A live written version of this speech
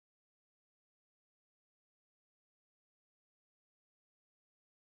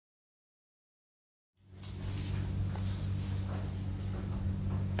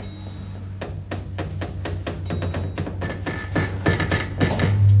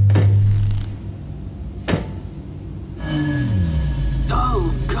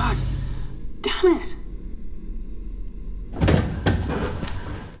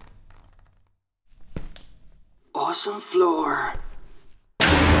awesome floor.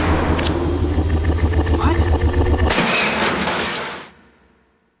 What?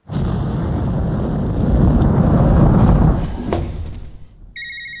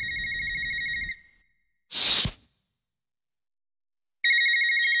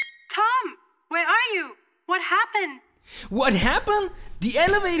 Tom, where are you? What happened? What happened? The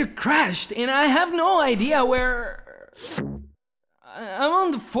elevator crashed and I have no idea where... I'm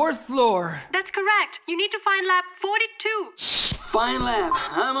on the 4th floor. That's correct. You need to find lab 42. Fine, lab.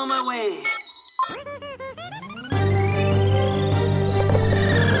 I'm on my way.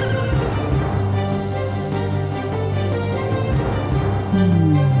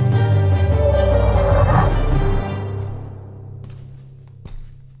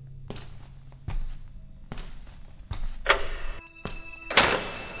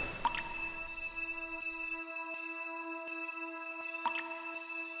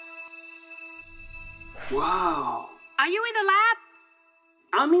 Wow. Are you in the lab?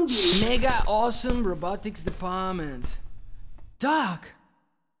 I'm in the... Mega awesome robotics department. Doc,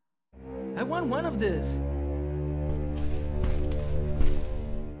 I want one of these.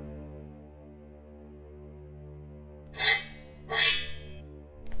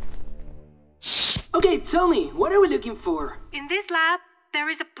 Okay, tell me, what are we looking for? In this lab, there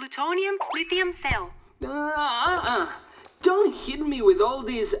is a plutonium-lithium cell. Don't hit me with all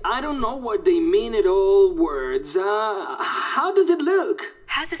these I don't know what they mean at all words. How does it look?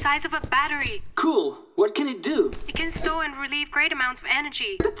 Has the size of a battery. Cool. What can it do? It can store and relieve great amounts of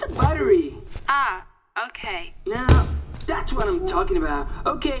energy. That's a battery. Ah, okay. Now, that's what I'm talking about.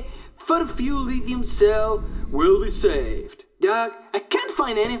 Okay, photofuel lithium cell will be saved. Doc, I can't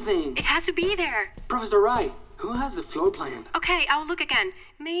find anything. It has to be there. Professor Wright, who has the floor plan? Okay, I'll look again.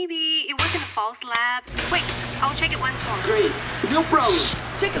 Maybe it was in a false lab. Wait, I'll check it once more. Great, no problem.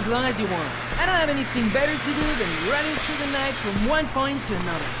 Check as long as you want. I don't have anything better to do than running through the night from one point to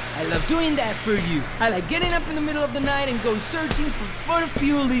another. I love doing that for you. I like getting up in the middle of the night and go searching for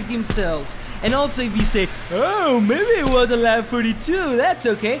photofuel lithium cells. And also if you say, oh, maybe it was a lab 42, that's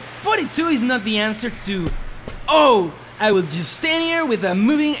okay. 42 is not the answer to, oh, I will just stand here without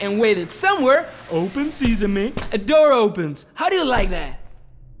moving and wait that somewhere, open sesame, a door opens. How do you like that?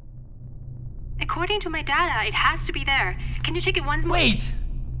 According to my data, it has to be there. Can you check it once more? Wait!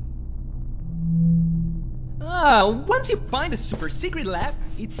 Once you find a super secret lab,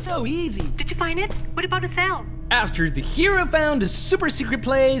 it's so easy. Did you find it? What about the cell? After the hero found a super secret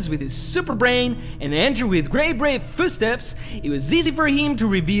place with his super brain and entered with great brave footsteps, it was easy for him to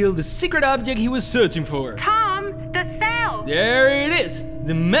reveal the secret object he was searching for. Tom, the cell! There it is!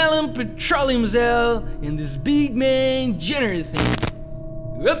 The melon petroleum cell and this big main generator thing.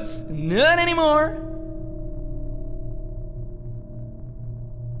 Whoops, not anymore.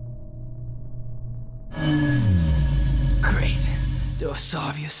 Great, that was so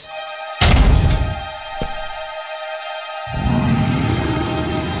obvious.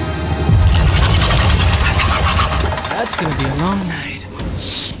 That's gonna be a long night.